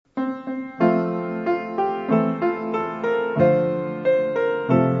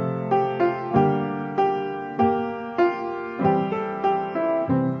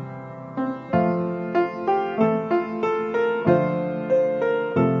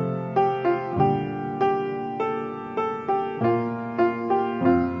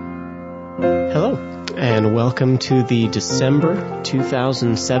welcome to the December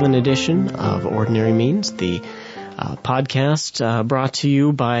 2007 edition of Ordinary Means, the podcast brought to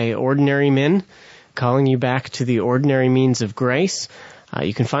you by Ordinary Men, calling you back to the ordinary means of grace.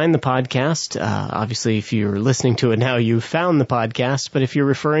 You can find the podcast. Obviously, if you're listening to it now, you've found the podcast. But if you're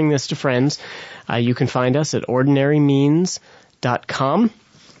referring this to friends, you can find us at ordinarymeans.com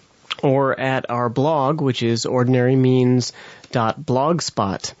or at our blog, which is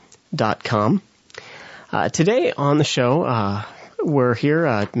ordinarymeans.blogspot.com. Today on the show, we're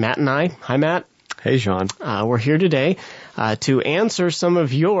here, Matt and I. Hi, Matt. Hey, Sean. We're here today to answer some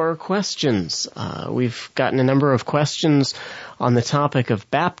of your questions. We've gotten a number of questions on the topic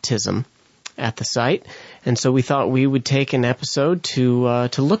of baptism at the site, and so we thought we would take an episode to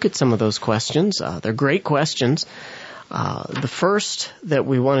look at some of those questions. They're great questions. The first that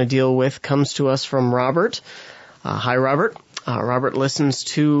we want to deal with comes to us from Robert. Hi, Robert. Robert listens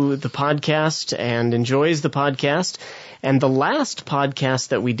to the podcast and enjoys the podcast. And the last podcast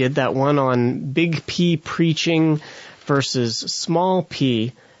that we did, that one on big P preaching versus small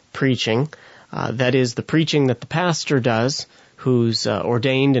p preaching, that is the preaching that the pastor does, who's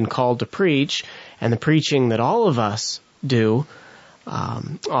ordained and called to preach, and the preaching that all of us do,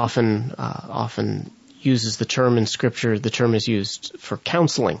 often uses the term in Scripture. The term is used for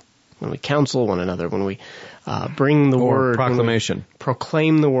counseling, when we counsel one another, when we bring the word, proclamation, when we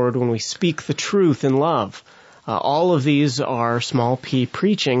proclaim the word, when we speak the truth in love. All of these are small p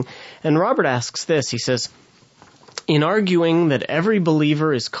preaching. And Robert asks this. He says, in arguing that every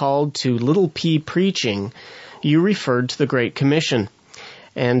believer is called to little p preaching, you referred to the Great Commission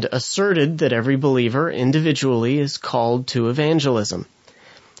and asserted that every believer individually is called to evangelism.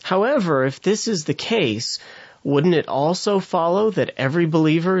 However, if this is the case, wouldn't it also follow that every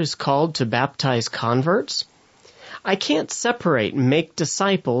believer is called to baptize converts? I can't separate make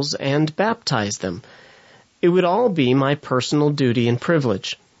disciples and baptize them. It would all be my personal duty and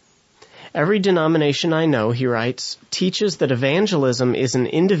privilege. Every denomination I know, he writes, teaches that evangelism is an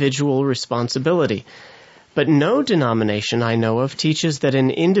individual responsibility. But no denomination I know of teaches that an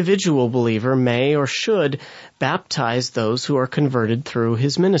individual believer may or should baptize those who are converted through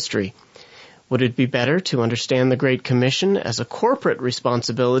his ministry. Would it be better to understand the Great Commission as a corporate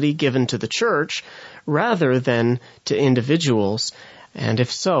responsibility given to the church rather than to individuals? And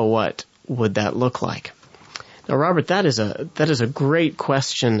if so, what would that look like? Now, Robert, that is a great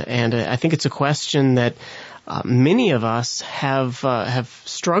question, and I think it's a question that many of us have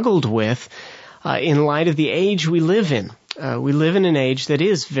struggled with in light of the age we live in. We live in an age that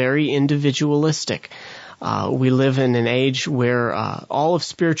is very individualistic. We live in an age where all of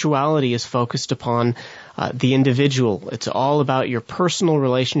spirituality is focused upon the individual. It's all about your personal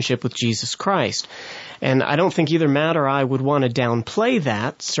relationship with Jesus Christ. And I don't think either Matt or I would want to downplay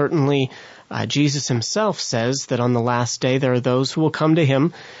that. Certainly, Jesus himself says that on the last day there are those who will come to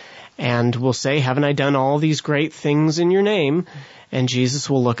him and will say, haven't I done all these great things in your name? And Jesus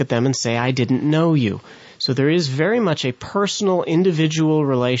will look at them and say, I didn't know you. So there is very much a personal, individual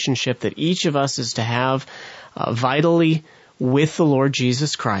relationship that each of us is to have vitally with the Lord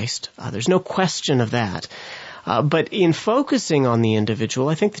Jesus Christ. There's no question of that. But in focusing on the individual,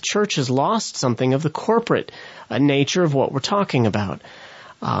 I think the church has lost something of the corporate nature of what we're talking about.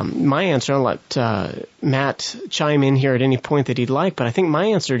 My answer, I'll let Matt chime in here at any point that he'd like, but I think my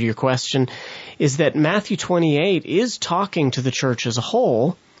answer to your question is that Matthew 28 is talking to the church as a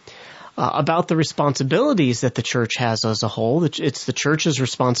whole about the responsibilities that the church has as a whole. It's the church's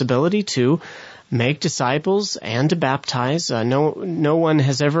responsibility to make disciples and to baptize. No one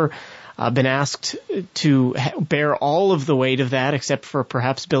has ever been asked to bear all of the weight of that except for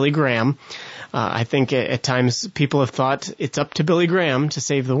perhaps Billy Graham. I think at times people have thought it's up to Billy Graham to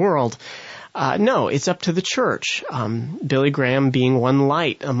save the world. No, it's up to the church. Billy Graham being one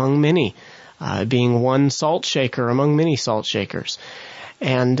light among many, being one salt shaker among many salt shakers.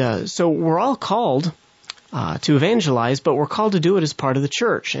 And so we're all called to evangelize, but we're called to do it as part of the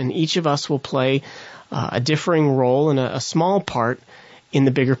church. And each of us will play a differing role and a small part in the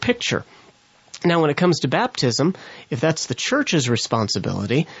bigger picture. Now, when it comes to baptism, if that's the church's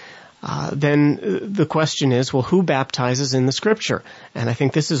responsibility, then the question is, well, who baptizes in the Scripture? And I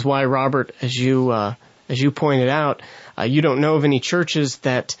think this is why, Robert, as you pointed out, you don't know of any churches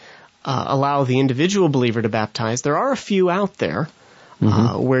that allow the individual believer to baptize. There are a few out there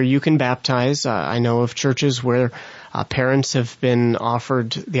where you can baptize. I know of churches where parents have been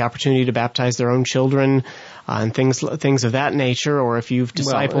offered the opportunity to baptize their own children and things of that nature, or if you've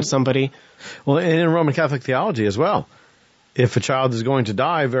discipled somebody. Well, and in Roman Catholic theology as well, if a child is going to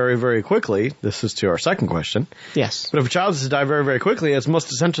die very, very quickly, this is to our second question. Yes. But if a child is to die very, very quickly, it's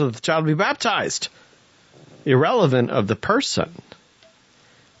most essential that the child be baptized. irrelevant of the person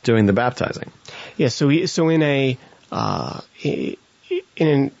doing the baptizing. Yeah, so in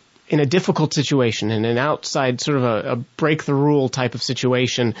a difficult situation, in an outside sort of a break the rule type of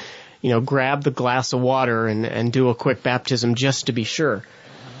situation, grab the glass of water and do a quick baptism just to be sure.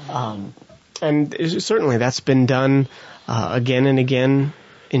 And certainly that's been done again and again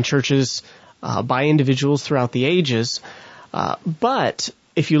in churches by individuals throughout the ages. But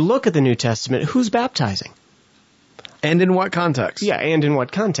if you look at the New Testament, who's baptizing? And in what context? Yeah, and in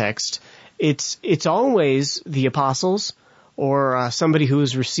what context? It's always the apostles or somebody who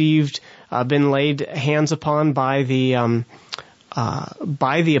has been laid hands upon by the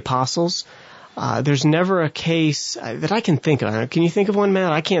apostles. There's never a case that I can think of. Can you think of one,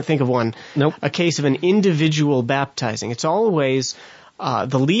 Matt? I can't think of one. Nope. A case of an individual baptizing. It's always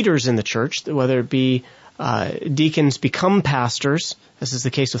the leaders in the church, whether it be deacons become pastors, as is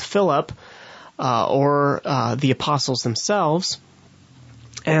the case with Philip, or the apostles themselves.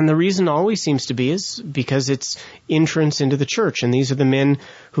 And the reason always seems to be is because it's entrance into the church. And these are the men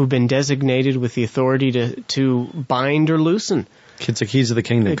who've been designated with the authority to bind or loosen. It's the keys of the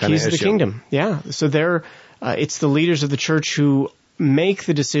kingdom kind of issue. Keys of the kingdom, yeah. So it's the leaders of the church who make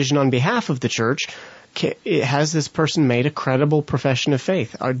the decision on behalf of the church. Has this person made a credible profession of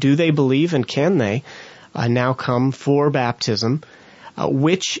faith? Do they believe, and can they now come for baptism,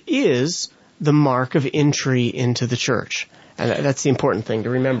 which is the mark of entry into the church? And that's the important thing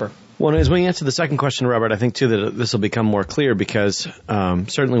to remember. Well, as we answer the second question, Robert, I think, too, that this will become more clear because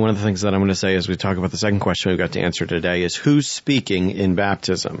certainly one of the things that I'm going to say as we talk about the second question we've got to answer today is who's speaking in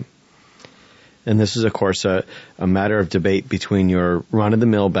baptism? And this is, of course, a matter of debate between your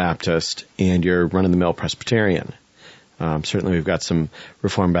run-of-the-mill Baptist and your run-of-the-mill Presbyterian. Certainly we've got some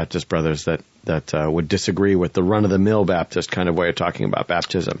Reformed Baptist brothers that would disagree with the run-of-the-mill Baptist kind of way of talking about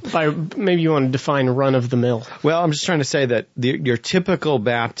baptism. Maybe you want to define run-of-the-mill. Well, I'm just trying to say that your typical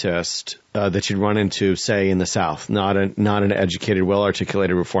Baptist that you'd run into, say, in the South, not an educated,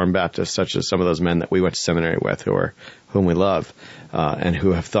 well-articulated Reformed Baptist, such as some of those men that we went to seminary with whom we love, and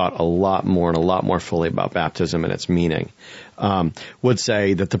who have thought a lot more fully about baptism and its meaning, would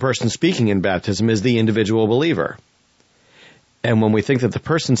say that the person speaking in baptism is the individual believer. And when we think that the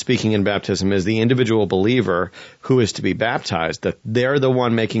person speaking in baptism is the individual believer who is to be baptized, that they're the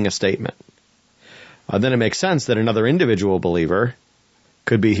one making a statement, then it makes sense that another individual believer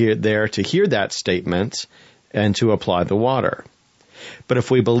could be there to hear that statement and to apply the water. But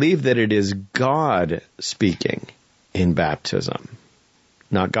if we believe that it is God speaking in baptism,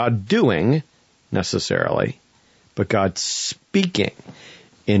 not God doing necessarily, but God speaking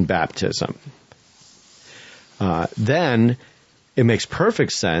in baptism, then it makes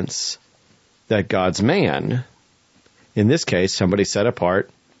perfect sense that God's man, in this case, somebody set apart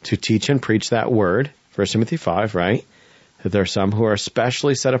to teach and preach that word, 1 Timothy 5, right? That there are some who are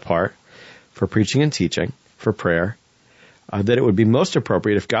especially set apart for preaching and teaching, for prayer, that it would be most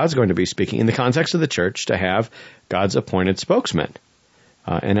appropriate if God's going to be speaking in the context of the church to have God's appointed spokesman,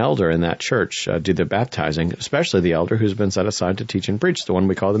 an elder in that church, do the baptizing, especially the elder who's been set aside to teach and preach, the one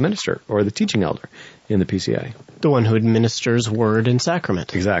we call the minister or the teaching elder in the PCA. The one who administers word and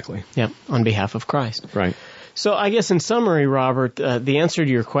sacrament. Exactly. Yeah, on behalf of Christ. Right. So I guess in summary, Robert, the answer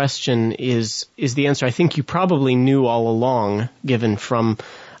to your question is the answer I think you probably knew all along, given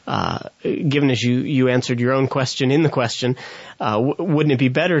as you answered your own question in the question. Wouldn't it be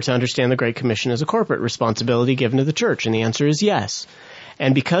better to understand the Great Commission as a corporate responsibility given to the church? And the answer is yes.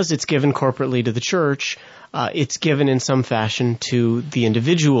 And because it's given corporately to the church, it's given in some fashion to the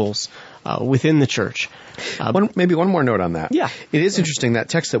individuals within the church. Maybe one more note on that. Yeah. It is interesting, that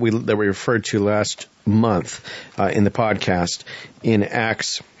text that we referred to last month in the podcast in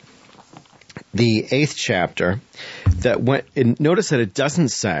Acts, the 8th chapter, notice that it doesn't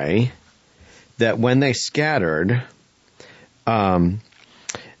say that when they scattered,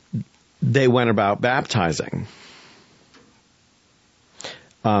 they went about baptizing.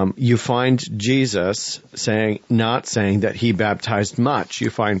 You find Jesus not saying that he baptized much. You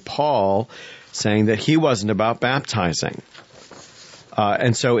find Paul saying that he wasn't about baptizing.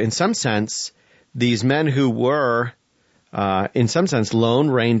 And so in some sense, these men who were, in some sense, Lone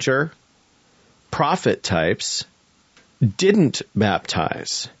Ranger prophet types didn't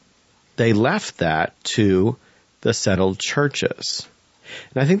baptize. They left that to the settled churches.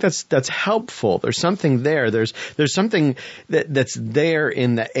 And I think that's helpful. There's something there. There's something that's there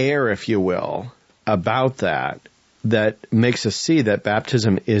in the air, if you will, about that makes us see that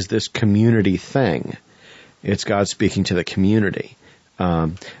baptism is this community thing. It's God speaking to the community,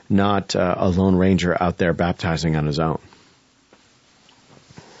 not a Lone Ranger out there baptizing on his own.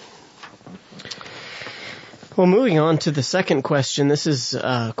 Well, moving on to the second question. This is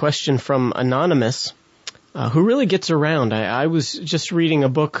a question from Anonymous, who really gets around. I was just reading a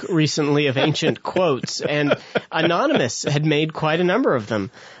book recently of ancient quotes, and Anonymous had made quite a number of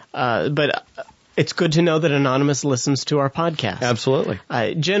them. But it's good to know that Anonymous listens to our podcast. Absolutely.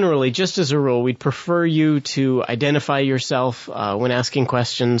 Generally, just as a rule, we'd prefer you to identify yourself when asking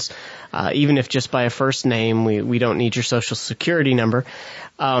questions, even if just by a first name. We don't need your social security number.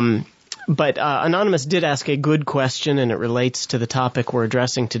 But Anonymous did ask a good question, and it relates to the topic we're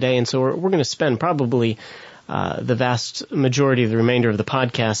addressing today. And so we're going to spend probably the vast majority of the remainder of the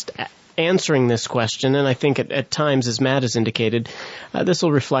podcast answering this question. And I think at times, as Matt has indicated, this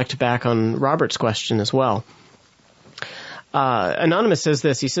will reflect back on Robert's question as well. Anonymous says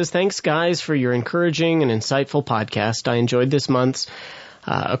this. He says, "Thanks, guys, for your encouraging and insightful podcast. I enjoyed this month's.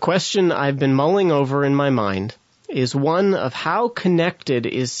 A question I've been mulling over in my mind is one of how connected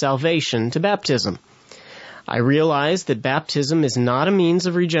is salvation to baptism. I realize that baptism is not a means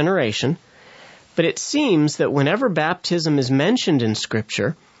of regeneration, but it seems that whenever baptism is mentioned in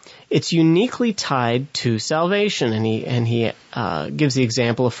Scripture, it's uniquely tied to salvation." And he gives the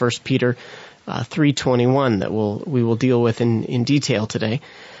example of 1 Peter 3:21 that we will deal with in detail today.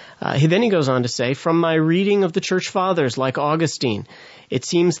 Then he goes on to say, "From my reading of the church fathers like Augustine, it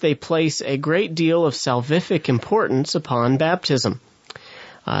seems they place a great deal of salvific importance upon baptism.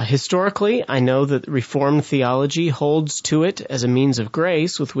 Historically, I know that Reformed theology holds to it as a means of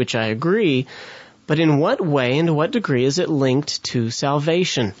grace, with which I agree, but in what way and to what degree is it linked to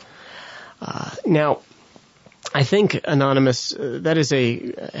salvation?" Now, I think, Anonymous, that is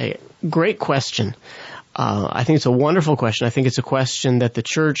a great question. I think it's a wonderful question. I think it's a question that the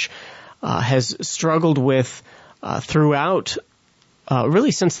church has struggled with throughout,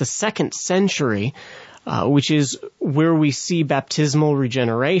 really since the 2nd century, which is where we see baptismal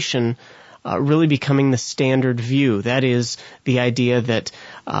regeneration really becoming the standard view. That is the idea that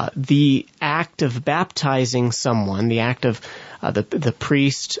the act of baptizing someone, the act of the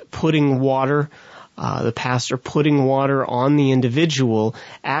priest putting water, the pastor putting water on the individual,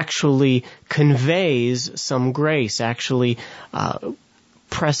 actually conveys some grace, actually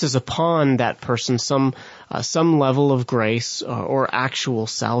presses upon that person some level of grace or actual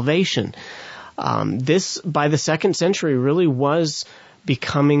salvation. This, by the 2nd century, really was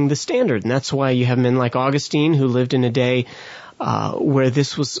becoming the standard. And that's why you have men like Augustine, who lived in a day where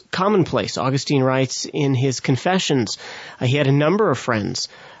this was commonplace. Augustine writes in his Confessions, he had a number of friends,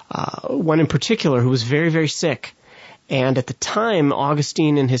 one in particular who was very, very sick. And at the time,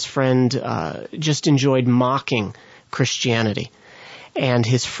 Augustine and his friend just enjoyed mocking Christianity. And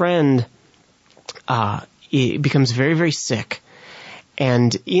his friend he becomes very, very sick.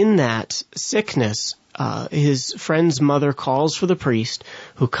 And in that sickness, his friend's mother calls for the priest,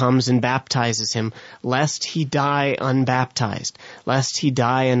 who comes and baptizes him, lest he die unbaptized, lest he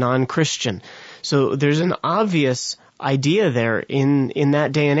die a non-Christian. So there's an obvious idea there in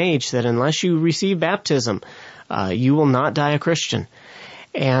that day and age that unless you receive baptism, you will not die a Christian.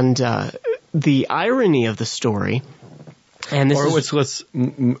 And the irony of the story, and this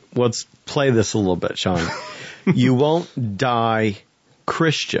let's play this a little bit, Sean. You won't die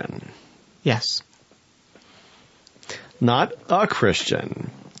Christian. Yes. Not a Christian.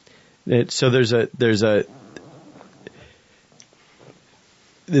 So there's a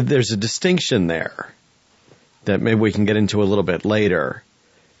distinction there that maybe we can get into a little bit later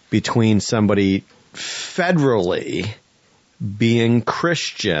between somebody federally being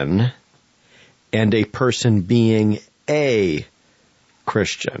Christian and a person being a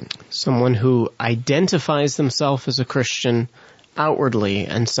Christian. Someone who identifies themselves as a Christian outwardly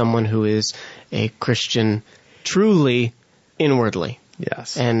and someone who is a Christian truly inwardly.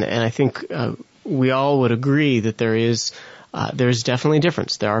 Yes. And I think we all would agree that there's definitely a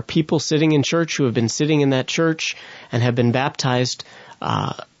difference. There are people sitting in church who have been sitting in that church and have been baptized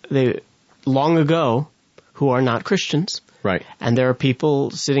long ago who are not Christians. Right. And there are people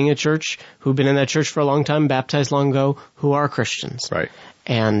sitting in church who've been in that church for a long time, baptized long ago, who are Christians. Right.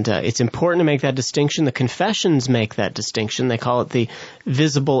 And it's important to make that distinction. The confessions make that distinction. They call it the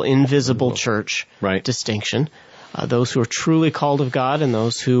visible, invisible church distinction. Those who are truly called of God and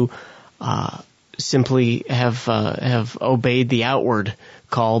those who simply have obeyed the outward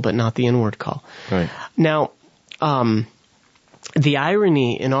call but not the inward call. Right. Now, the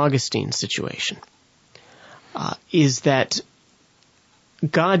irony in Augustine's situation is that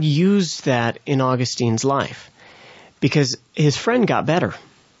God used that in Augustine's life because his friend got better.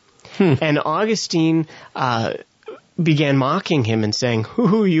 And Augustine began mocking him and saying,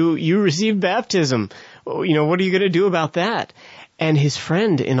 you received baptism. What are you going to do about that? And his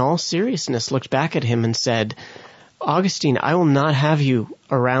friend, in all seriousness, looked back at him and said, Augustine, I will not have you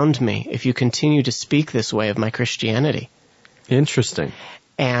around me if you continue to speak this way of my Christianity. Interesting.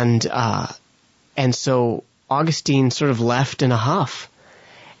 And so Augustine sort of left in a huff.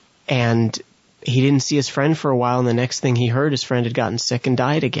 And he didn't see his friend for a while, and the next thing he heard, his friend had gotten sick and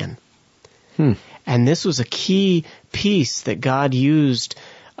died again. And this was a key piece that God used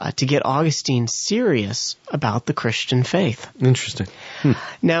to get Augustine serious about the Christian faith. Interesting.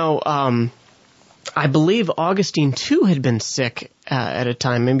 Now, I believe Augustine too had been sick at a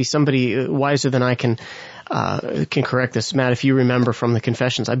time. Maybe somebody wiser than I can correct this. Matt, if you remember from the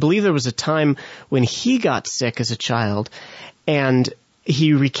Confessions, I believe there was a time when he got sick as a child, and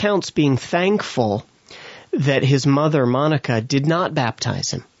he recounts being thankful that his mother, Monica, did not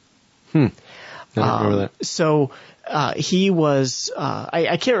baptize him. I don't remember that. So he was,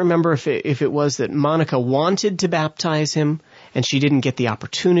 I can't remember if it was that Monica wanted to baptize him and she didn't get the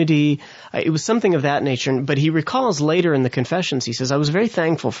opportunity. It was something of that nature. But he recalls later in the Confessions, he says, I was very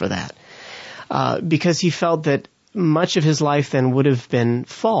thankful for that because he felt that much of his life then would have been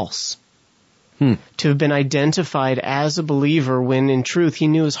false. To have been identified as a believer when in truth he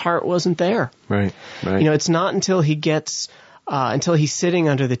knew his heart wasn't there. Right. It's not until he gets, until he's sitting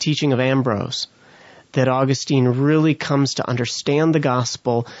under the teaching of Ambrose that Augustine really comes to understand the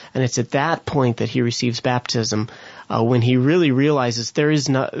gospel, and it's at that point that he receives baptism, when he really realizes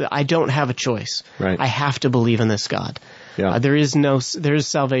I don't have a choice. Right. I have to believe in this God. Yeah. There is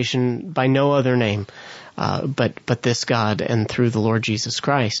salvation by no other name, but this God and through the Lord Jesus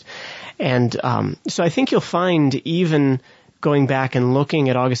Christ. And so I think you'll find, even going back and looking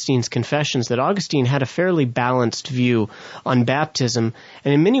at Augustine's Confessions, that Augustine had a fairly balanced view on baptism,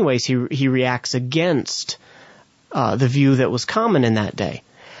 and in many ways he reacts against the view that was common in that day.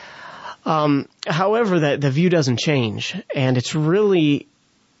 However, the view doesn't change, and it's really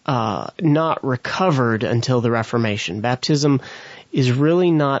not recovered until the Reformation. Baptism is really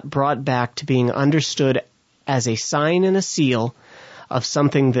not brought back to being understood as a sign and a seal of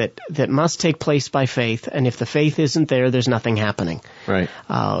something that must take place by faith, and if the faith isn't there, there's nothing happening. Right.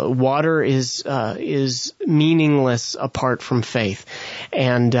 Water is meaningless apart from faith,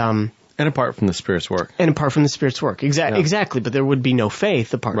 and apart from the Spirit's work. And apart from the Spirit's work, exactly. But there would be no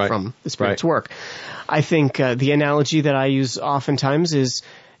faith apart from the Spirit's work. I think the analogy that I use oftentimes is,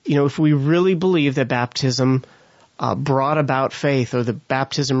 if we really believe that baptism brought about faith, or the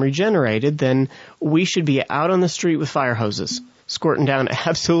baptism regenerated, then we should be out on the street with fire hoses, squirting down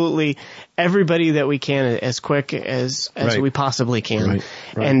absolutely everybody that we can as quick as we possibly can.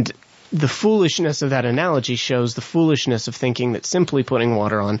 Right. And the foolishness of that analogy shows the foolishness of thinking that simply putting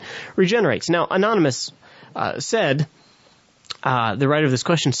water on regenerates. Now, Anonymous said, the writer of this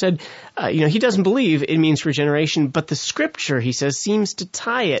question said, he doesn't believe it means regeneration, but the Scripture, he says, seems to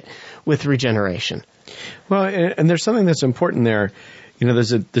tie it with regeneration. Well, and there's something that's important there.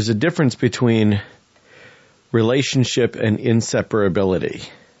 There's a difference between relationship and inseparability.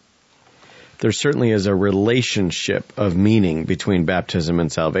 There certainly is a relationship of meaning between baptism and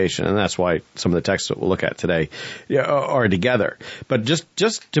salvation, and that's why some of the texts that we'll look at today are together. But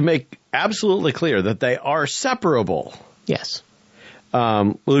just to make absolutely clear that they are separable. Yes.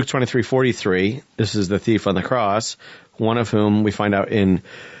 Luke 23:43, this is the thief on the cross, one of whom we find out in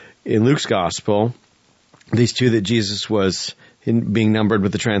Luke's gospel, these two that Jesus was being numbered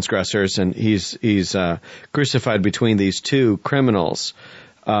with the transgressors, and he's crucified between these two criminals,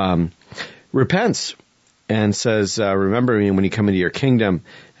 repents and says, remember me when you come into your kingdom.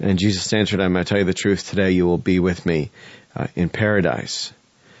 And Jesus answered him, I tell you the truth, today you will be with me in paradise.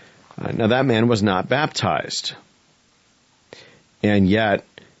 Now that man was not baptized, and yet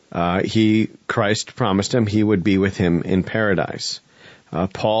Christ promised him he would be with him in paradise.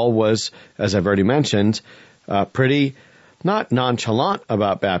 Paul was, as I've already mentioned, pretty not nonchalant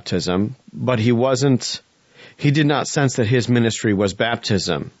about baptism, but he did not sense that his ministry was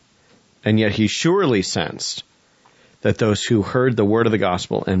baptism. And yet he surely sensed that those who heard the word of the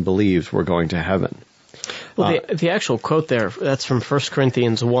gospel and believed were going to heaven. Well, the actual quote there, that's from 1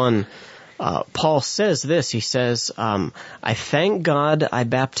 Corinthians 1. Paul says this, he says, I thank God I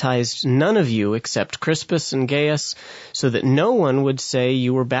baptized none of you except Crispus and Gaius, so that no one would say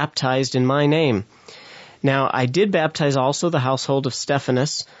you were baptized in my name. Now, I did baptize also the household of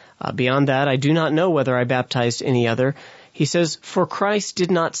Stephanas. Beyond that, I do not know whether I baptized any other. He says, for Christ did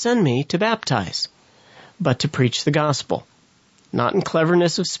not send me to baptize, but to preach the gospel, not in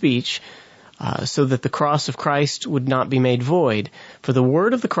cleverness of speech, so that the cross of Christ would not be made void. For the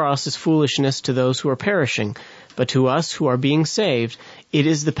word of the cross is foolishness to those who are perishing, but to us who are being saved, it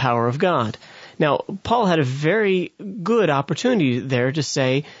is the power of God. Now, Paul had a very good opportunity there to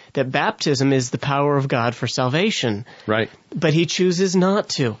say that baptism is the power of God for salvation. Right. But he chooses not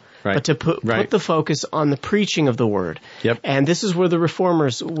to. Right. But to put the focus on the preaching of the word. Yep. And this is where the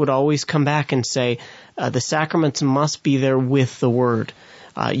reformers would always come back and say, the sacraments must be there with the word.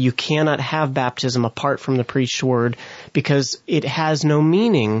 You cannot have baptism apart from the preached word because it has no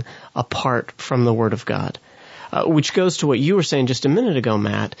meaning apart from the word of God. Which goes to what you were saying just a minute ago,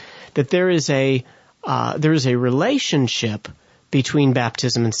 Matt, that there is a relationship between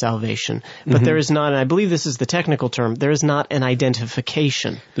baptism and salvation. But there is not, and I believe this is the technical term, there is not an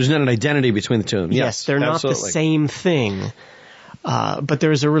identification. There's not an identity between the two of them. Yes, they're absolutely. not the same thing. But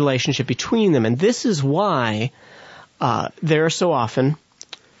there is a relationship between them. And this is why they're so often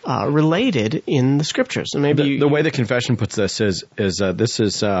related in the scriptures. And maybe the way the confession puts this is this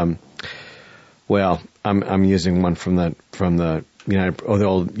is well, I'm using one from the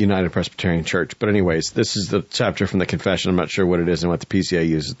old United Presbyterian Church. But anyways, this is the chapter from the confession. I'm not sure what it is and what the PCA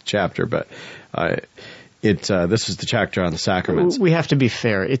uses the chapter, but this is the chapter on the sacraments. We have to be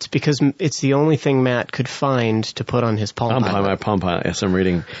fair. It's because it's the only thing Matt could find to put on his Palm Pilot. My Palm Pilot. Yes, I'm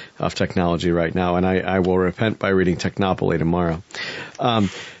reading off Technology right now, and I will repent by reading Technopoly tomorrow.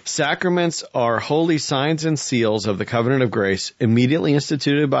 Sacraments are holy signs and seals of the covenant of grace immediately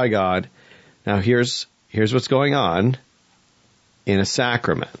instituted by God. Now here's what's going on in a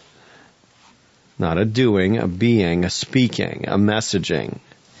sacrament. Not a doing, a being, a speaking, a messaging.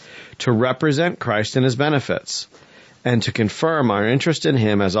 To represent Christ and his benefits, and to confirm our interest in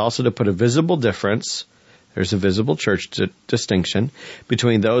him as also to put a visible difference, there's a visible church distinction,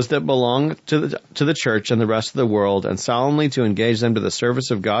 between those that belong to the church and the rest of the world, and solemnly to engage them to the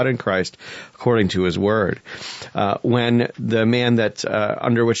service of God and Christ according to his word. When the man that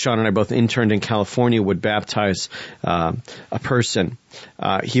under which Sean and I both interned in California would baptize a person,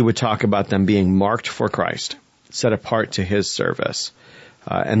 he would talk about them being marked for Christ, set apart to his service.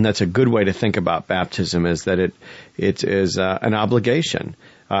 And that's a good way to think about baptism, is that it is an obligation,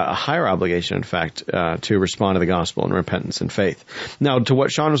 a higher obligation, in fact, to respond to the gospel in repentance and faith. Now, to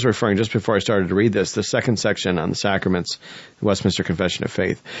what Sean was referring just before I started to read this, the second section on the sacraments, the Westminster Confession of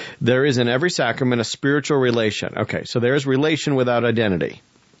Faith, there is in every sacrament a spiritual relation. Okay, so there is relation without identity,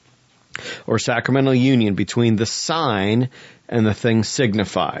 or sacramental union between the sign and the thing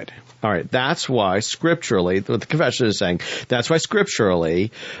signified. All right, that's why scripturally, what the confession is saying, that's why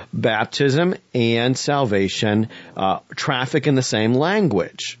scripturally baptism and salvation traffic in the same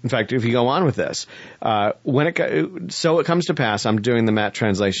language. In fact, if you go on with this, so it comes to pass, I'm doing the Matt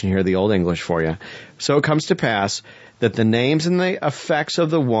translation here, the Old English for you. So it comes to pass that the names and the effects of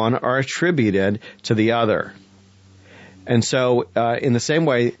the one are attributed to the other. And so in the same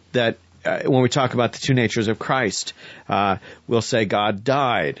way that when we talk about the two natures of Christ, we'll say God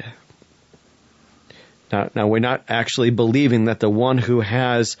died. Now, we're not actually believing that the one who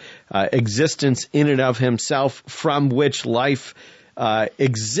has existence in and of himself from which life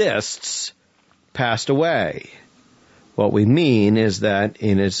exists passed away. What we mean is that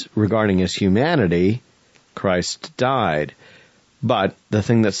regarding his humanity, Christ died. But the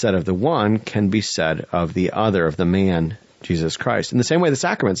thing that's said of the one can be said of the other, of the man, Jesus Christ. In the same way, the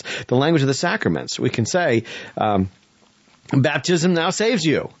sacraments, the language of the sacraments, we can say, baptism now saves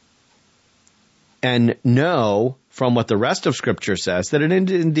you. And know from what the rest of Scripture says that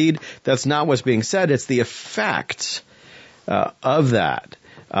indeed that's not what's being said. It's the effect of that.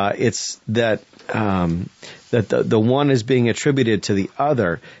 It's that the one is being attributed to the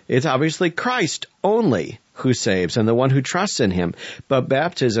other. It's obviously Christ only who saves and the one who trusts in him. But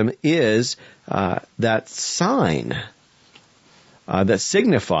baptism is that sign that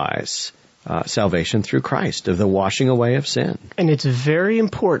signifies salvation through Christ, of the washing away of sin. And it's very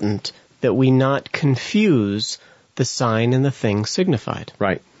important that we not confuse the sign and the thing signified.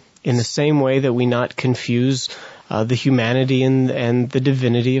 Right. In the same way that we not confuse the humanity and the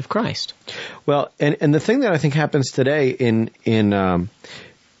divinity of Christ. Well, and the thing that I think happens today in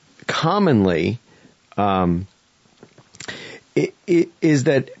commonly is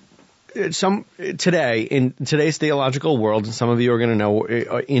that in today's theological world, and some of you are going to know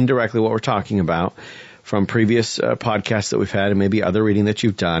indirectly what we're talking about from previous podcasts that we've had and maybe other reading that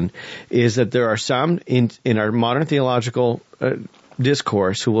you've done, is that there are some in our modern theological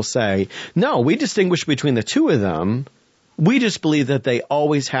discourse who will say, no, we distinguish between the two of them. We just believe that they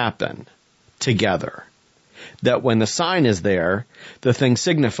always happen together. That when the sign is there, the thing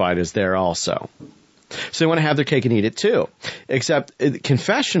signified is there also. So they want to have their cake and eat it too. Except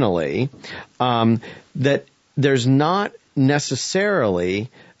confessionally, that there's not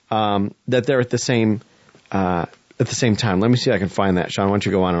necessarily that they're at the same at the same time. Let me see if I can find that. Sean, why don't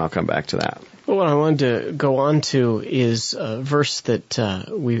you go on and I'll come back to that. Well, what I wanted to go on to is a verse that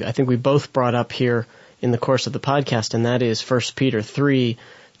I think we both brought up here in the course of the podcast, and that is 1 Peter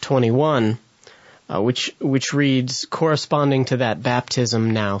 3:21, which reads, corresponding to that,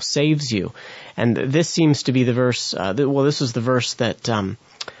 baptism now saves you. And this seems to be the verse, this is the verse that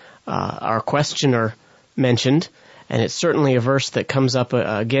our questioner mentioned, and it's certainly a verse that comes up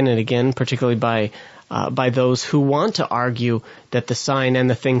again and again, particularly by those who want to argue that the sign and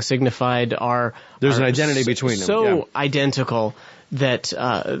the thing signified are an identity between them. So identical that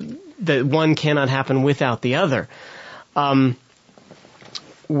that one cannot happen without the other.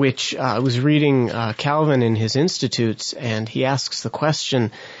 Which I was reading Calvin in his Institutes, and he asks the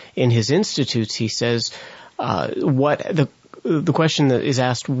question in his Institutes. He says, the question that is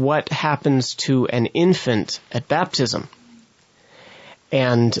asked, what happens to an infant at baptism?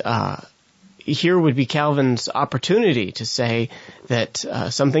 And here would be Calvin's opportunity to say that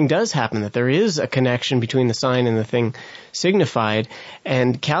something does happen, that there is a connection between the sign and the thing signified.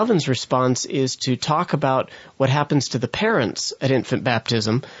 And Calvin's response is to talk about what happens to the parents at infant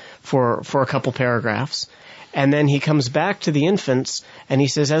baptism for a couple paragraphs. And then he comes back to the infants and he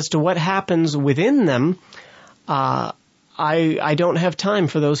says, as to what happens within them, I don't have time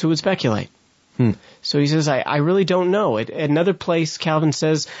for those who would speculate. So he says, I really don't know. At another place, Calvin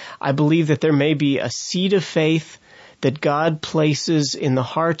says, I believe that there may be a seed of faith that God places in the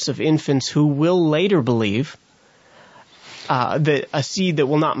hearts of infants who will later believe, that a seed that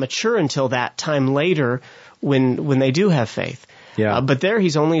will not mature until that time later when they do have faith. Yeah. But there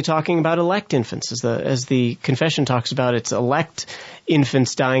he's only talking about elect infants. As the confession talks about, it's elect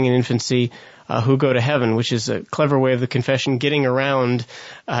infants dying in infancy who go to heaven, which is a clever way of the confession getting around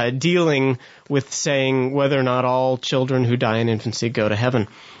dealing with saying whether or not all children who die in infancy go to heaven.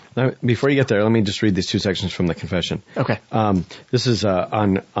 Now, before you get there, let me just read these two sections from the confession. Okay. This is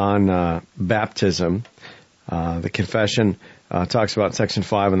on baptism. The confession talks about section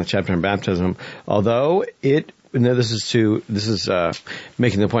 5 in the chapter on baptism. Although this is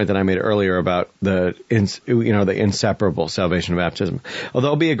making the point that I made earlier about the inseparable salvation of baptism. Although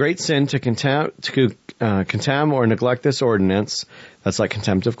it will be a great sin to contemn or neglect this ordinance, that's like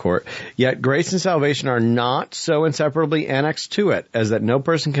contempt of court, yet grace and salvation are not so inseparably annexed to it as that no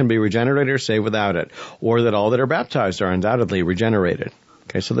person can be regenerated or saved without it, or that all that are baptized are undoubtedly regenerated.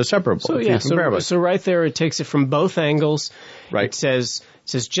 Okay, so they're separable. So right there it takes it from both angles. Right. It says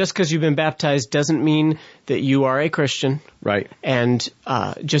just because you've been baptized doesn't mean that you are a Christian. Right. And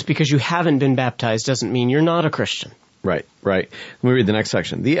just because you haven't been baptized doesn't mean you're not a Christian. Right. Let me read the next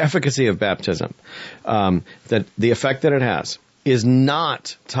section. The efficacy of baptism, that the effect that it has, is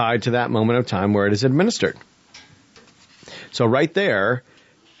not tied to that moment of time where it is administered. So right there,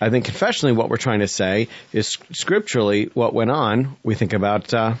 I think confessionally what we're trying to say is scripturally what went on. We think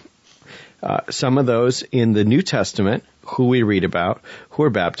about some of those in the New Testament who we read about, who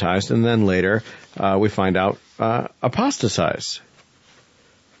are baptized, and then later we find out apostatized.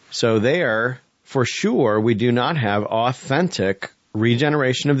 So there, for sure, we do not have authentic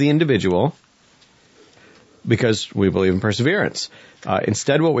regeneration of the individual because we believe in perseverance.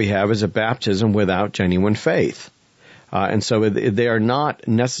 Instead, what we have is a baptism without genuine faith. And so they are not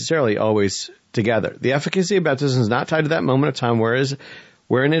necessarily always together. The efficacy of baptism is not tied to that moment of time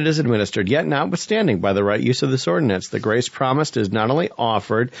wherein it is administered. Yet, notwithstanding, by the right use of this ordinance, the grace promised is not only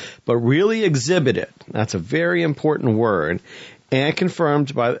offered, but really exhibited. That's a very important word. And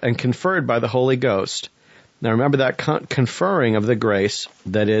conferred by the Holy Ghost. Now remember that conferring of the grace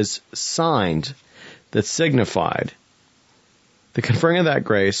that is signed, that's signified. The conferring of that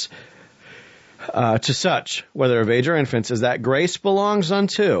grace to such, whether of age or infants, is that grace belongs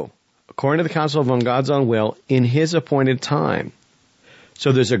unto, according to the counsel of God's own will, in His appointed time.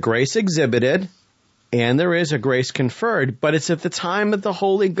 So there's a grace exhibited, and there is a grace conferred, but it's at the time that the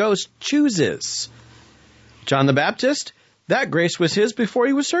Holy Ghost chooses. John the Baptist, that grace was his before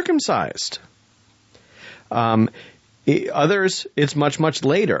he was circumcised. Others, it's much, much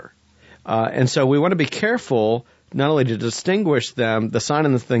later. And so we want to be careful not only to distinguish them, the sign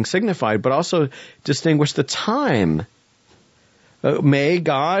and the thing signified, but also distinguish the time. May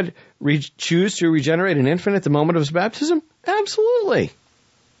God choose to regenerate an infant at the moment of his baptism? Absolutely.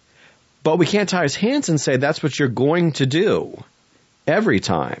 But we can't tie his hands and say that's what you're going to do every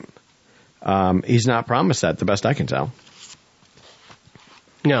time. He's not promised that, the best I can tell.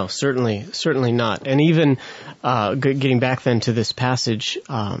 No, certainly not. And even getting back then to this passage,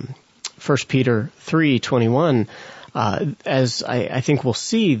 1 Peter 3:21, as I think we'll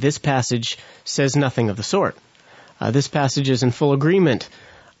see, this passage says nothing of the sort. This passage is in full agreement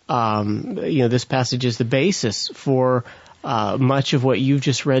this passage is the basis for much of what you've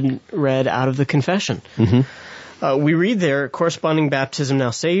just read out of the confession. Mm-hmm. We read there, corresponding baptism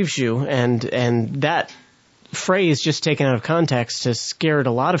now saves you, and that phrase just taken out of context has scared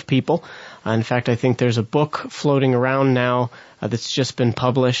a lot of people. In fact, I think there's a book floating around now that's just been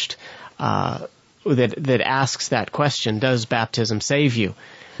published that asks that question: does baptism save you?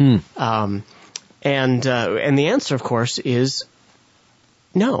 And the answer, of course, is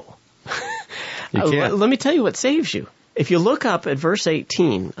no. Let me tell you what saves you. If you look up at verse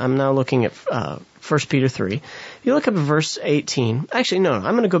 18, I'm now looking at 1 Peter 3. If you look up at verse 18, actually, no,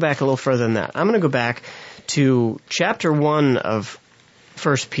 I'm going to go back a little further than that. I'm going to go back to chapter 1 of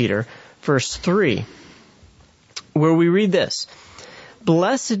 1 Peter, verse 3, where we read this: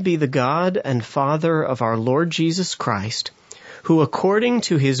 Blessed be the God and Father of our Lord Jesus Christ, who according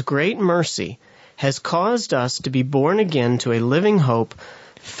to his great mercy has caused us to be born again to a living hope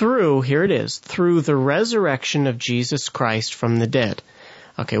through, here it is, through the resurrection of Jesus Christ from the dead.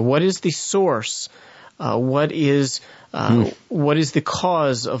 Okay, what is the source? What is the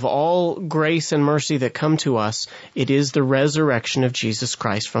cause of all grace and mercy that come to us? It is the resurrection of Jesus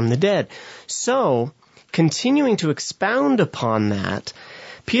Christ from the dead. So, continuing to expound upon that,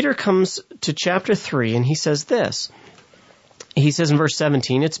 Peter comes to chapter 3 and he says this. He says in verse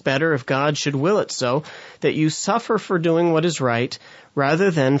 17, it's better if God should will it so that you suffer for doing what is right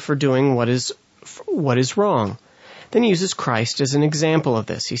rather than for doing what is wrong. Then he uses Christ as an example of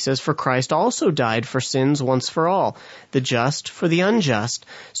this. He says, for Christ also died for sins once for all, the just for the unjust,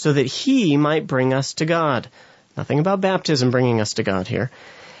 so that he might bring us to God. Nothing about baptism bringing us to God here.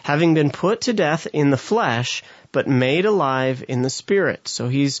 Having been put to death in the flesh, but made alive in the spirit. So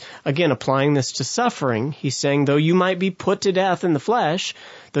he's, again, applying this to suffering. He's saying, though you might be put to death in the flesh,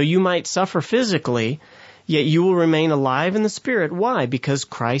 though you might suffer physically, yet you will remain alive in the spirit. Why? Because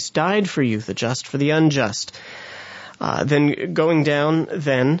Christ died for you, the just for the unjust. Then going down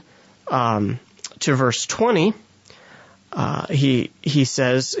then to verse 20, he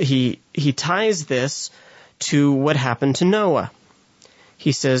says, he ties this to what happened to Noah.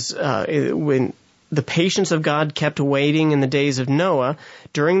 He says, when the patience of God kept waiting in the days of Noah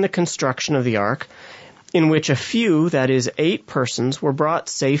during the construction of the ark, in which a few, that is 8 persons, were brought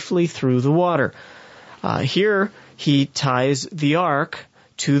safely through the water. Here he ties the ark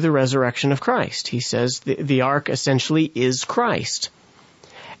to the resurrection of Christ. He says the ark essentially is Christ.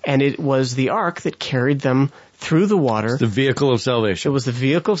 And it was the ark that carried them through the water. It's the vehicle of salvation. It was the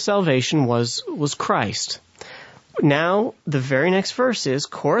vehicle of salvation was Christ. Now, the very next verse is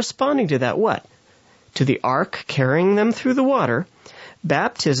corresponding to that what? To the ark carrying them through the water,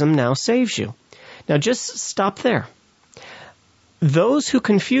 baptism now saves you. Now just stop there. Those who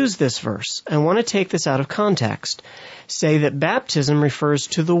confuse this verse and want to take this out of context say that baptism refers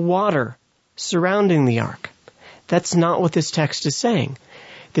to the water surrounding the ark. That's not what this text is saying.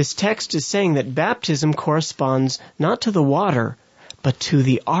 This text is saying that baptism corresponds not to the water, but to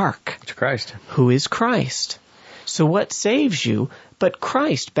the ark. To Christ. Who is Christ. So what saves you but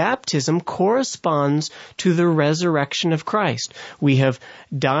Christ? Baptism corresponds to the resurrection of Christ. We have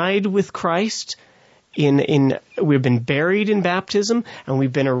died with Christ. We've been buried in baptism, and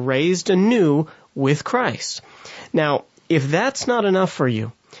we've been raised anew with Christ. Now, if that's not enough for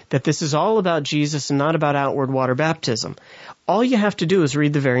you, that this is all about Jesus and not about outward water baptism, all you have to do is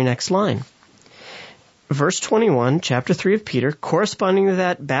read the very next line. Verse 21, chapter 3 of Peter, corresponding to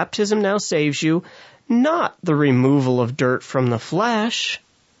that, baptism now saves you, not the removal of dirt from the flesh,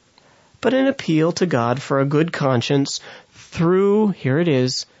 but an appeal to God for a good conscience through, here it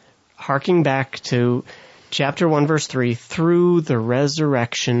is, harking back to chapter 1, verse 3, through the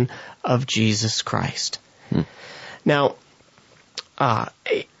resurrection of Jesus Christ. Now,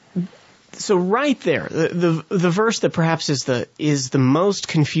 so right there, the verse that perhaps is the most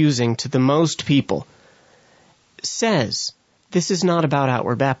confusing to the most people says this is not about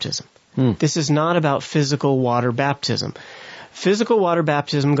outward baptism. This is not about physical water baptism. Physical water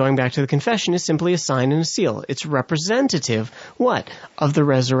baptism, going back to the confession, is simply a sign and a seal. It's representative, what? Of the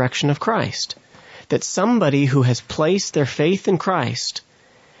resurrection of Christ. That somebody who has placed their faith in Christ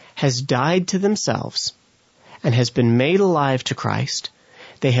has died to themselves and has been made alive to Christ.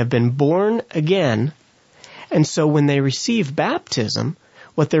 They have been born again. And so when they receive baptism,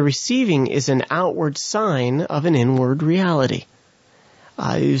 what they're receiving is an outward sign of an inward reality.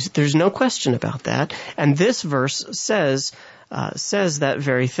 There's no question about that. And this verse says that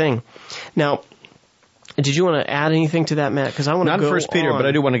very thing. Now, did you want to add anything to that, Matt? Because I want to go Not 1 Peter, but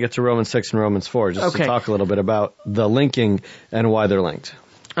I do want to get to Romans 6 and Romans 4, just to talk a little bit about the linking and why they're linked.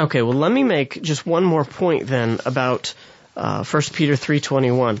 Okay, well, let me make just one more point then about 1 Peter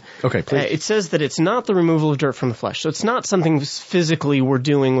 3:21. Okay, please. It says that it's not the removal of dirt from the flesh. So it's not something physically we're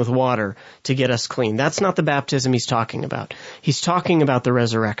doing with water to get us clean. That's not the baptism he's talking about. He's talking about the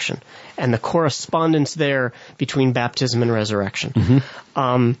resurrection and the correspondence there between baptism and resurrection.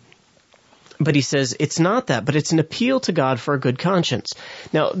 Mm-hmm. But he says it's not that, but it's an appeal to God for a good conscience.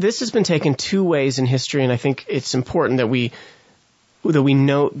 Now, this has been taken two ways in history, and I think it's important that we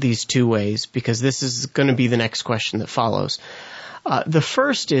note these two ways, because this is going to be the next question that follows. The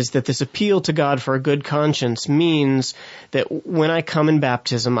first is that this appeal to God for a good conscience means that when I come in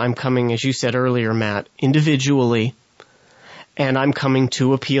baptism, I'm coming, as you said earlier, Matt, individually, and I'm coming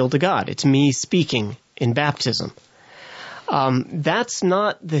to appeal to God. It's me speaking in baptism. That's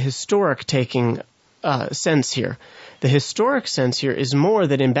not the historic taking sense here. The historic sense here is more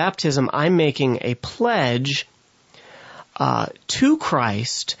that in baptism I'm making a pledge to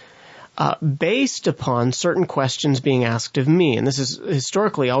Christ based upon certain questions being asked of me. And this has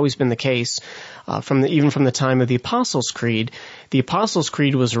historically always been the case even from the time of the Apostles' Creed. The Apostles'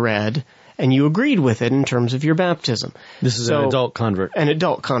 Creed was read, and you agreed with it in terms of your baptism. This is an adult convert. An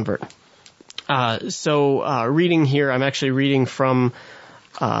adult convert. Reading here, I'm actually reading from,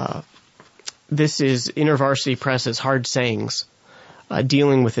 this is InterVarsity Press's Hard Sayings,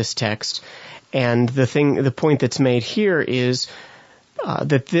 dealing with this text. And the point that's made here is,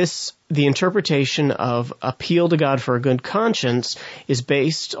 that the interpretation of appeal to God for a good conscience is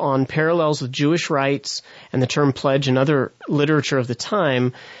based on parallels with Jewish rites and the term pledge and other literature of the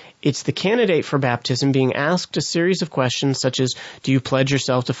time. It's the candidate for baptism being asked a series of questions such as, do you pledge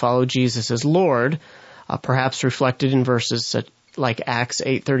yourself to follow Jesus as Lord? Perhaps reflected in verses like Acts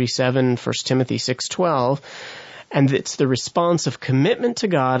 8:37, 1 Timothy 6:12. And it's the response of commitment to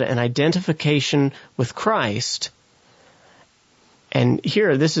God and identification with Christ. And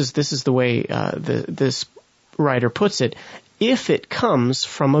here, this is the way this writer puts it, if it comes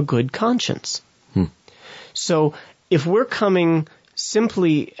from a good conscience. So if we're coming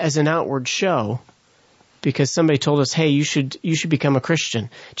simply as an outward show, because somebody told us, hey, you should become a Christian,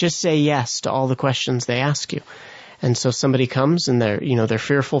 just say yes to all the questions they ask you. And so somebody comes and they're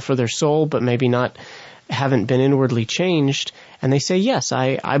fearful for their soul, but maybe haven't been inwardly changed, and they say, yes,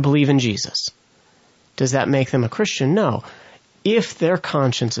 I believe in Jesus. Does that make them a Christian? No. If their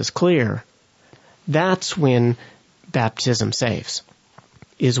conscience is clear, that's when baptism saves,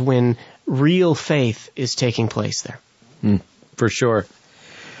 is when real faith is taking place there. For sure.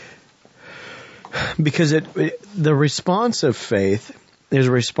 Because the response of faith is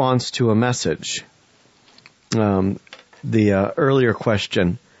a response to a message. The earlier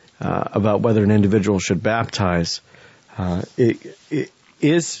question about whether an individual should baptize, it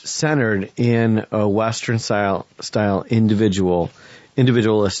is centered in a Western style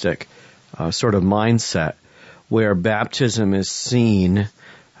individualistic sort of mindset, where baptism is seen.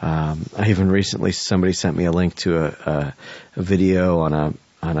 I even recently, somebody sent me a link to a video on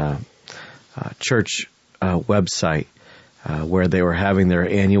a church website where they were having their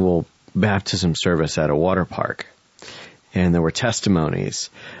annual baptism service at a water park, and there were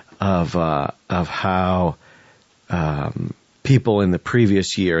testimonies of how people in the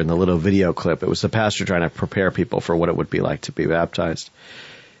previous year, in the little video clip, it was the pastor trying to prepare people for what it would be like to be baptized.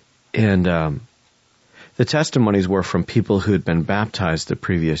 And the testimonies were from people who had been baptized the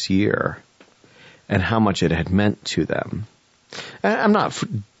previous year and how much it had meant to them. And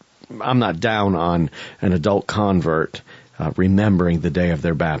I'm not down on an adult convert remembering the day of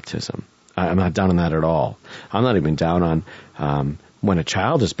their baptism. I'm not down on that at all. I'm not even down on when a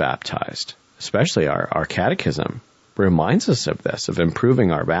child is baptized, especially our catechism reminds us of this, of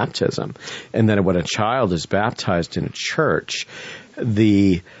improving our baptism. And then when a child is baptized in a church,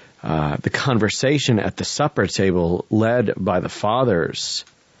 the conversation at the supper table led by the fathers,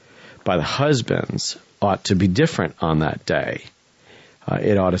 by the husbands, ought to be different on that day.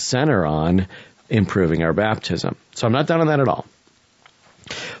 It ought to center on improving our baptism. So I'm not down on that at all.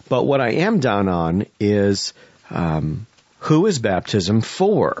 But what I am down on is who is baptism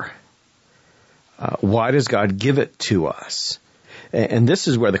for? Why does God give it to us? And this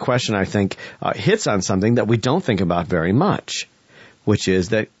is where the question, I think, hits on something that we don't think about very much, which is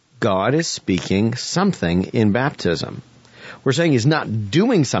that God is speaking something in baptism. We're saying he's not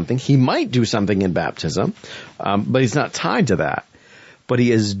doing something. He might do something in baptism, but he's not tied to that. But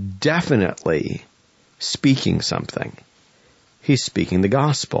he is definitely speaking something. He's speaking the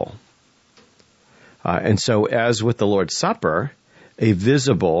gospel. And so, as with the Lord's Supper, a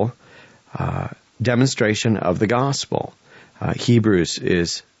visible demonstration of the gospel. Hebrews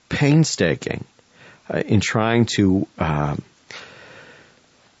is painstaking in trying to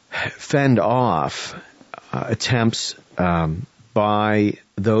fend off attempts by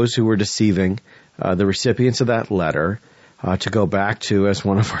those who were deceiving the recipients of that letter to go back to, as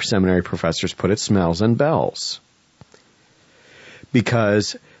one of our seminary professors put it, smells and bells.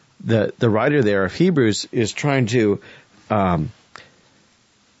 Because the writer there of Hebrews is trying to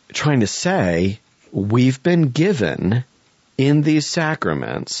say, we've been given in these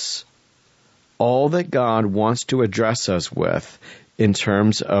sacraments all that God wants to address us with in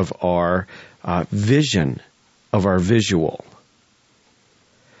terms of our vision, of our visual.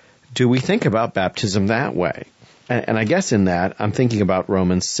 Do we think about baptism that way? And I guess in that, I'm thinking about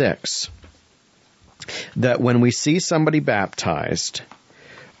Romans 6. That when we see somebody baptized,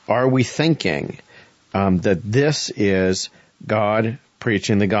 are we thinking that this is God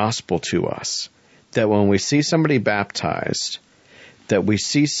preaching the gospel to us? That when we see somebody baptized, that we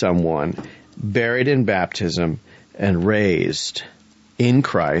see someone buried in baptism and raised in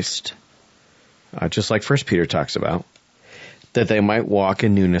Christ, just like 1 Peter talks about, that they might walk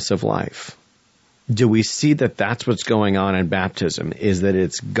in newness of life. Do we see that that's what's going on in baptism, is that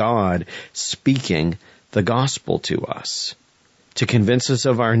it's God speaking the gospel to us to convince us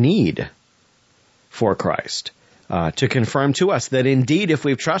of our need for Christ, to confirm to us that indeed if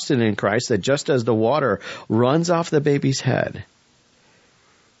we've trusted in Christ, that just as the water runs off the baby's head,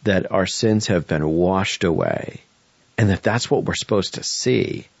 that our sins have been washed away, and that that's what we're supposed to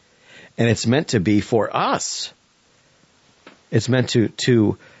see. And it's meant to be for us. It's meant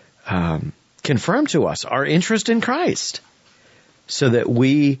to confirm to us our interest in Christ so that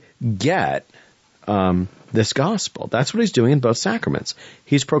we get this gospel. That's what he's doing in both sacraments.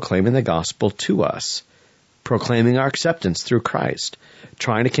 He's proclaiming the gospel to us, proclaiming our acceptance through Christ,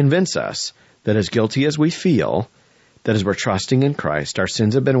 trying to convince us that as guilty as we feel, that as we're trusting in Christ, our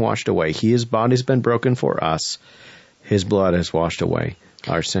sins have been washed away. His body's been broken for us. His blood has washed away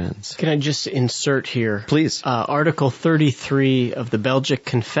our sins. Can I just insert here? Please. Article 33 of the Belgic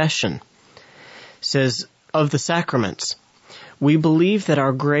Confession says, of the sacraments, we believe that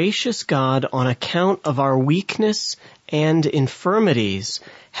our gracious God, on account of our weakness and infirmities,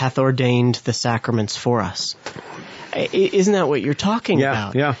 hath ordained the sacraments for us. Isn't that what you're talking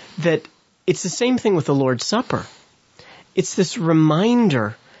about? Yeah. That it's the same thing with the Lord's Supper. It's this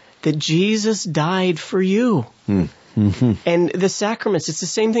reminder that Jesus died for you. Mm-hmm. And the sacraments, it's the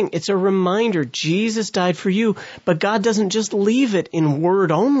same thing. It's a reminder Jesus died for you, but God doesn't just leave it in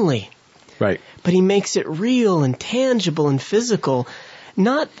word only. Right. But he makes it real and tangible and physical.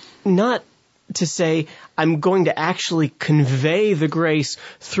 Not to say, I'm going to actually convey the grace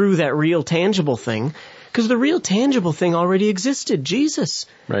through that real tangible thing, because the real tangible thing already existed, Jesus.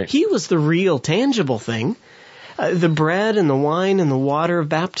 Right. He was the real tangible thing. The bread and the wine and the water of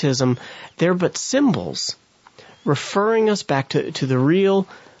baptism, they're but symbols, referring us back to the real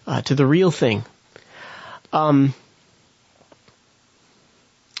thing.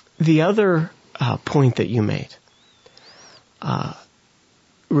 The other point that you made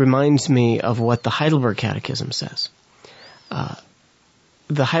reminds me of what the Heidelberg Catechism says.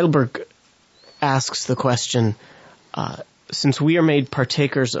 The Heidelberg asks the question, since we are made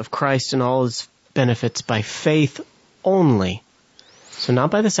partakers of Christ and all his benefits by faith only, so not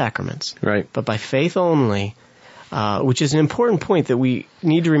by the sacraments, right, but by faith only, which is an important point that we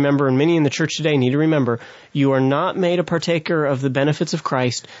need to remember, and many in the church today need to remember. You are not made a partaker of the benefits of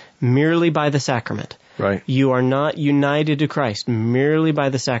Christ merely by the sacrament. Right. You are not united to Christ merely by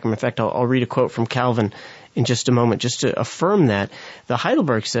the sacrament. In fact, I'll read a quote from Calvin in just a moment just to affirm that. The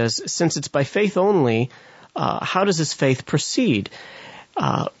Heidelberg says, since it's by faith only, how does this faith proceed?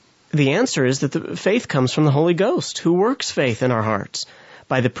 The answer is that the faith comes from the Holy Ghost, who works faith in our hearts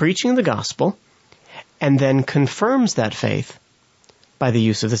by the preaching of the gospel, and then confirms that faith by the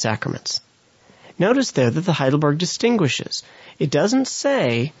use of the sacraments. Notice there that the Heidelberg distinguishes. It doesn't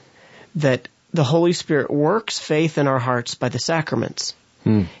say that the Holy Spirit works faith in our hearts by the sacraments.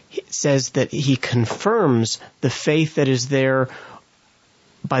 It says that he confirms the faith that is there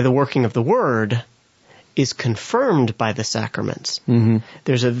by the working of the Word is confirmed by the sacraments. Mm-hmm.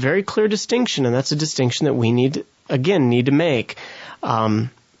 There's a very clear distinction, and that's a distinction that we need to make,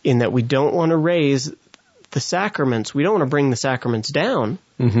 in that we don't want to raise the sacraments. We don't want to bring the sacraments down,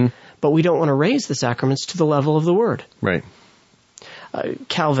 mm-hmm. but we don't want to raise the sacraments to the level of the Word. Right.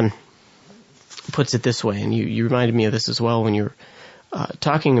 Calvin puts it this way, and you reminded me of this as well when you were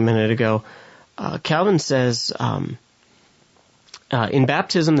talking a minute ago. Calvin says, in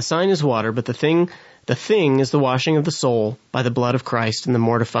baptism the sign is water, but the thing is the washing of the soul by the blood of Christ and the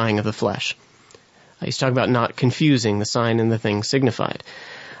mortifying of the flesh. He's talking about not confusing the sign and the thing signified.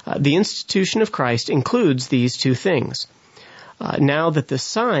 The institution of Christ includes these two things. Now that the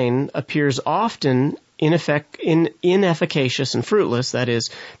sign appears often inefficacious and fruitless, that is,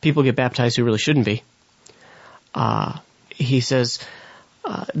 people get baptized who really shouldn't be, he says,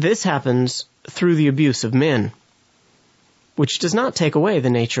 this happens through the abuse of men, which does not take away the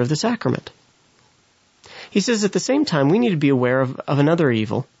nature of the sacrament. He says at the same time we need to be aware of another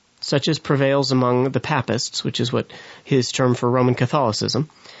evil, such as prevails among the papists, which is what his term for Roman Catholicism.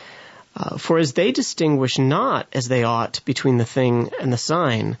 For as they distinguish not as they ought between the thing and the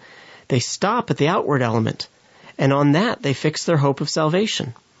sign, they stop at the outward element, and on that they fix their hope of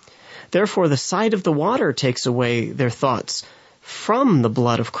salvation. Therefore the sight of the water takes away their thoughts from the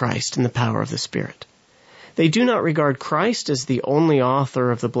blood of Christ and the power of the Spirit. They do not regard Christ as the only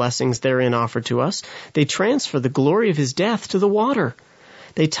author of the blessings therein offered to us. They transfer the glory of his death to the water.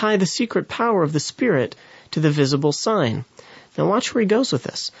 They tie the secret power of the Spirit to the visible sign. Now watch where he goes with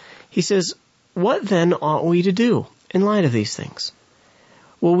this. He says, what then ought we to do in light of these things?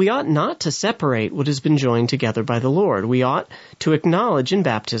 Well, we ought not to separate what has been joined together by the Lord. We ought to acknowledge in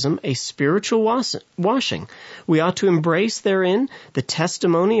baptism a spiritual washing. We ought to embrace therein the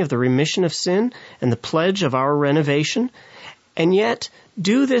testimony of the remission of sin and the pledge of our renovation, and yet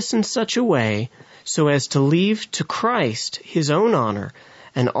do this in such a way so as to leave to Christ his own honor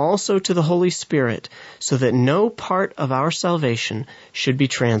and also to the Holy Spirit, so that no part of our salvation should be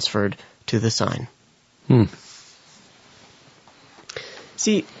transferred to the sign.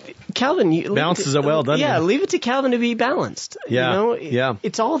 See, Calvin... Balances it well, doesn't he? Yeah, leave it to Calvin to be balanced. Yeah,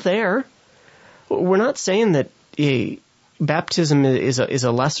 It's all there. We're not saying that baptism is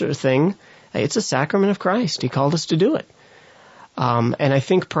a lesser thing. It's a sacrament of Christ. He called us to do it. And I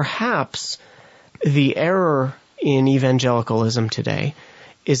think perhaps the error in evangelicalism today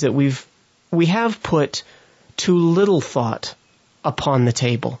is that we have put too little thought upon the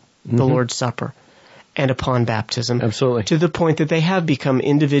table, the Lord's Supper, and upon baptism. Absolutely. To the point that they have become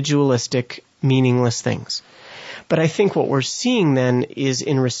individualistic, meaningless things. But I think what we're seeing then is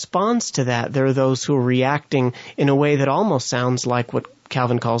in response to that, there are those who are reacting in a way that almost sounds like what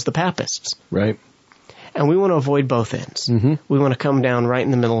Calvin calls the papists. Right. And we want to avoid both ends. We want to come down right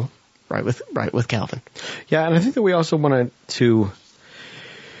in the middle, right with Calvin. Yeah, and I think that we also want to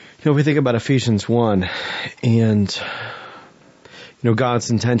we think about Ephesians 1 and, God's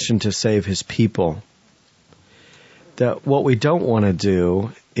intention to save his people. That what we don't want to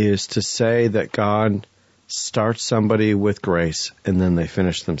do is to say that God starts somebody with grace and then they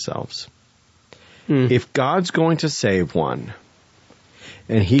finish themselves. If God's going to save one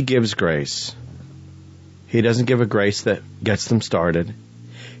and he gives grace, he doesn't give a grace that gets them started.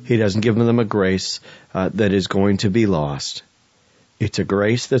 He doesn't give them a grace that is going to be lost. It's a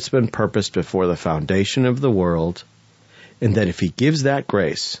grace that's been purposed before the foundation of the world, and that if he gives that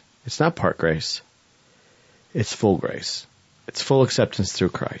grace, it's not part grace, it's full grace. It's full acceptance through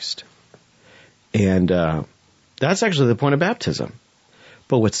Christ. And that's actually the point of baptism.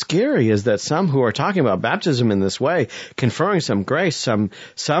 But what's scary is that some who are talking about baptism in this way, conferring some grace,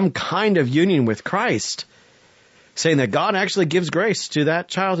 some kind of union with Christ, saying that God actually gives grace to that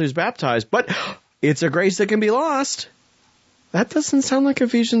child who's baptized, but it's a grace that can be lost. That doesn't sound like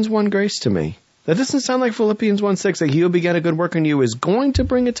Ephesians 1 grace to me. That doesn't sound like Philippians 1:6, that he who began a good work in you is going to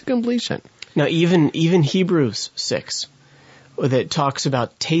bring it to completion. Now, even Hebrews 6, that talks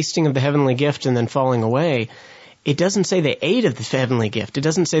about tasting of the heavenly gift and then falling away, it doesn't say they ate of the heavenly gift. It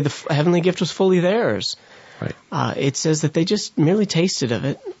doesn't say the heavenly gift was fully theirs. Right. It says that they just merely tasted of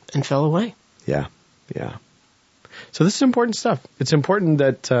it and fell away. Yeah. So this is important stuff. It's important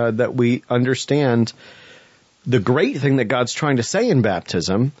that we understand the great thing that God's trying to say in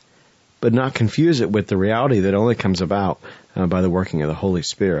baptism, but not confuse it with the reality that only comes about by the working of the Holy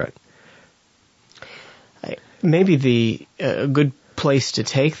Spirit. Maybe a good place to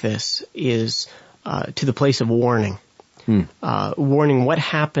take this is to the place of warning. Warning what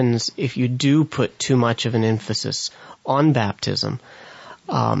happens if you do put too much of an emphasis on baptism.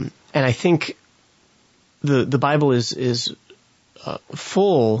 And I think the Bible is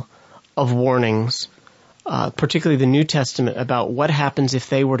full of warnings, particularly the New Testament, about what happens if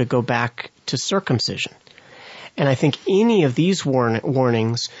they were to go back to circumcision. And I think any of these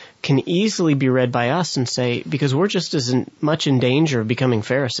warnings can easily be read by us and say, because we're just as much in danger of becoming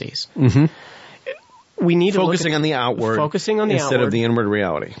Pharisees. We need focusing on the outward, instead of the inward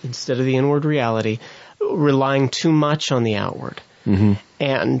reality. Instead of the inward reality, relying too much on the outward.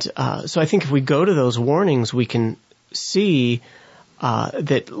 And so I think if we go to those warnings, we can see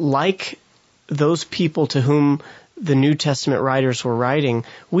that like those people to whom the New Testament writers were writing,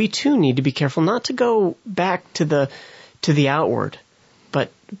 we too need to be careful not to go back to the outward, but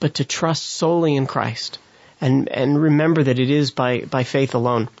to trust solely in Christ and remember that it is by faith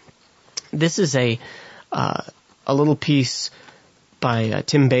alone. This is a a little piece by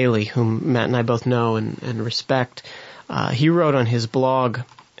Tim Bailey, whom Matt and I both know and respect. He wrote on his blog,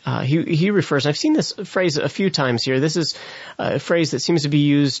 he refers, I've seen this phrase a few times here, this is a phrase that seems to be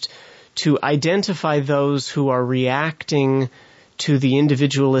used to identify those who are reacting to the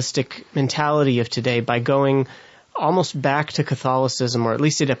individualistic mentality of today by going almost back to Catholicism, or at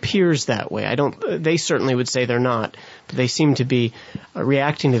least it appears that way. They certainly would say they're not, but they seem to be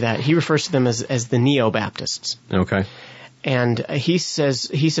reacting to that. He refers to them as the Neo-Baptists. Okay. And he says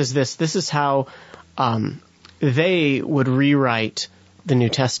this is how they would rewrite the New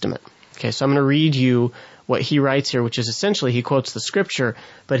Testament. Okay, so I'm going to read you what he writes here, which is essentially he quotes the scripture,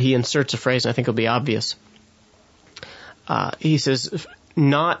 but he inserts a phrase, and I think it'll be obvious. He says,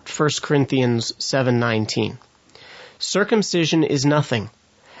 not 1 Corinthians 7:19. Circumcision is nothing,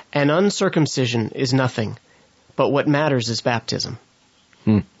 and uncircumcision is nothing, but what matters is baptism.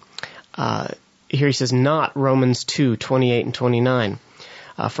 Here he says, not Romans 2:28 and 29.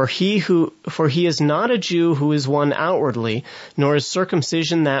 For he is not a Jew who is one outwardly, nor is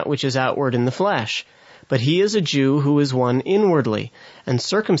circumcision that which is outward in the flesh, but he is a Jew who is one inwardly, and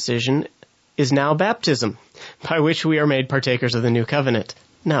circumcision is now baptism, by which we are made partakers of the new covenant.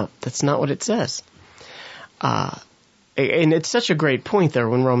 No, that's not what it says. And it's such a great point there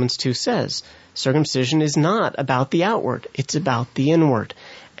when Romans 2 says, circumcision is not about the outward, it's about the inward.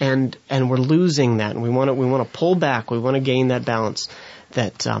 And we're losing that, and we want to pull back, we want to gain that balance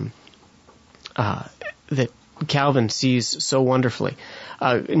that Calvin sees so wonderfully.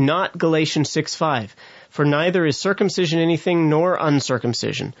 Not Galatians 6:5. For neither is circumcision anything nor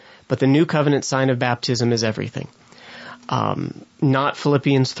uncircumcision, but the new covenant sign of baptism is everything. Not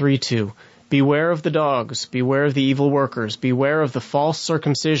Philippians 3:2. Beware of the dogs, beware of the evil workers, beware of the false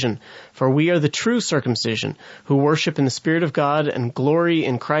circumcision, for we are the true circumcision, who worship in the Spirit of God and glory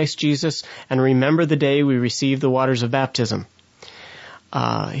in Christ Jesus, and remember the day we received the waters of baptism.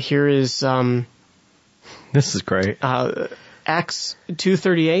 Here is this is great. Acts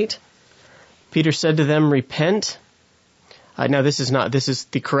 2:38. Peter said to them, repent. Now this is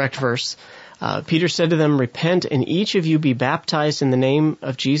the correct verse. Peter said to them, repent, and each of you be baptized in the name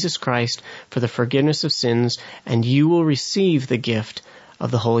of Jesus Christ for the forgiveness of sins, and you will receive the gift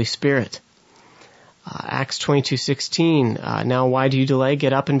of the Holy Spirit. Acts 22:16. Now why do you delay?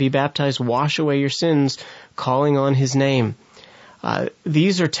 Get up and be baptized. Wash away your sins, calling on his name.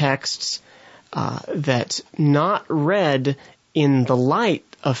 These are texts that not read in the light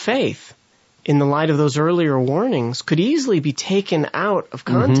of faith, in the light of those earlier warnings, could easily be taken out of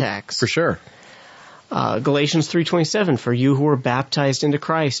context. For sure. Galatians 3:27, for you who are baptized into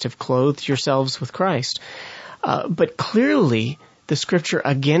Christ have clothed yourselves with Christ. But clearly, the scripture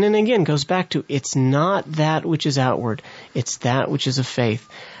again and again goes back to, it's not that which is outward, it's that which is of faith.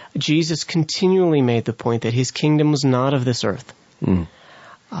 Jesus continually made the point that his kingdom was not of this earth.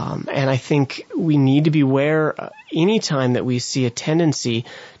 And I think we need to beware anytime that we see a tendency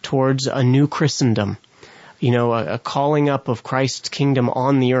towards a new Christendom, a calling up of Christ's kingdom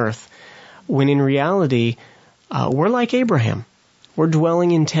on the earth, when in reality, we're like Abraham. We're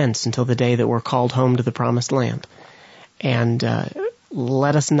dwelling in tents until the day that we're called home to the promised land. And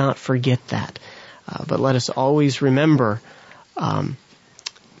let us not forget that. But let us always remember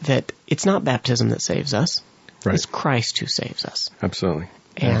that it's not baptism that saves us. Right. It's Christ who saves us. Absolutely.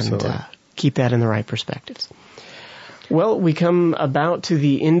 And keep that in the right perspectives. Well, we come about to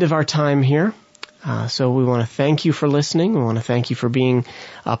the end of our time here. So we want to thank you for listening. We want to thank you for being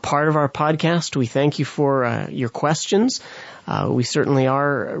a part of our podcast. We thank you for your questions. We certainly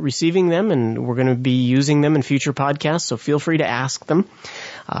are receiving them, and we're going to be using them in future podcasts, so feel free to ask them.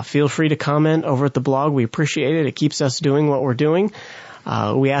 Feel free to comment over at the blog. We appreciate it. It keeps us doing what we're doing.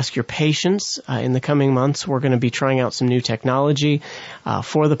 We ask your patience. In the coming months, we're going to be trying out some new technology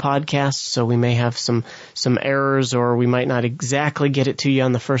for the podcast, so we may have some errors, or we might not exactly get it to you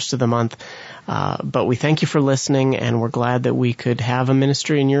on the first of the month. But we thank you for listening, and we're glad that we could have a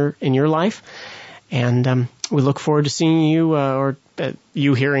ministry in your life. And we look forward to seeing you, or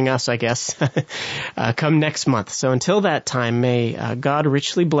you hearing us, I guess, come next month. So until that time, may God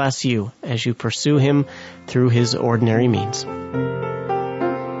richly bless you as you pursue him through his ordinary means.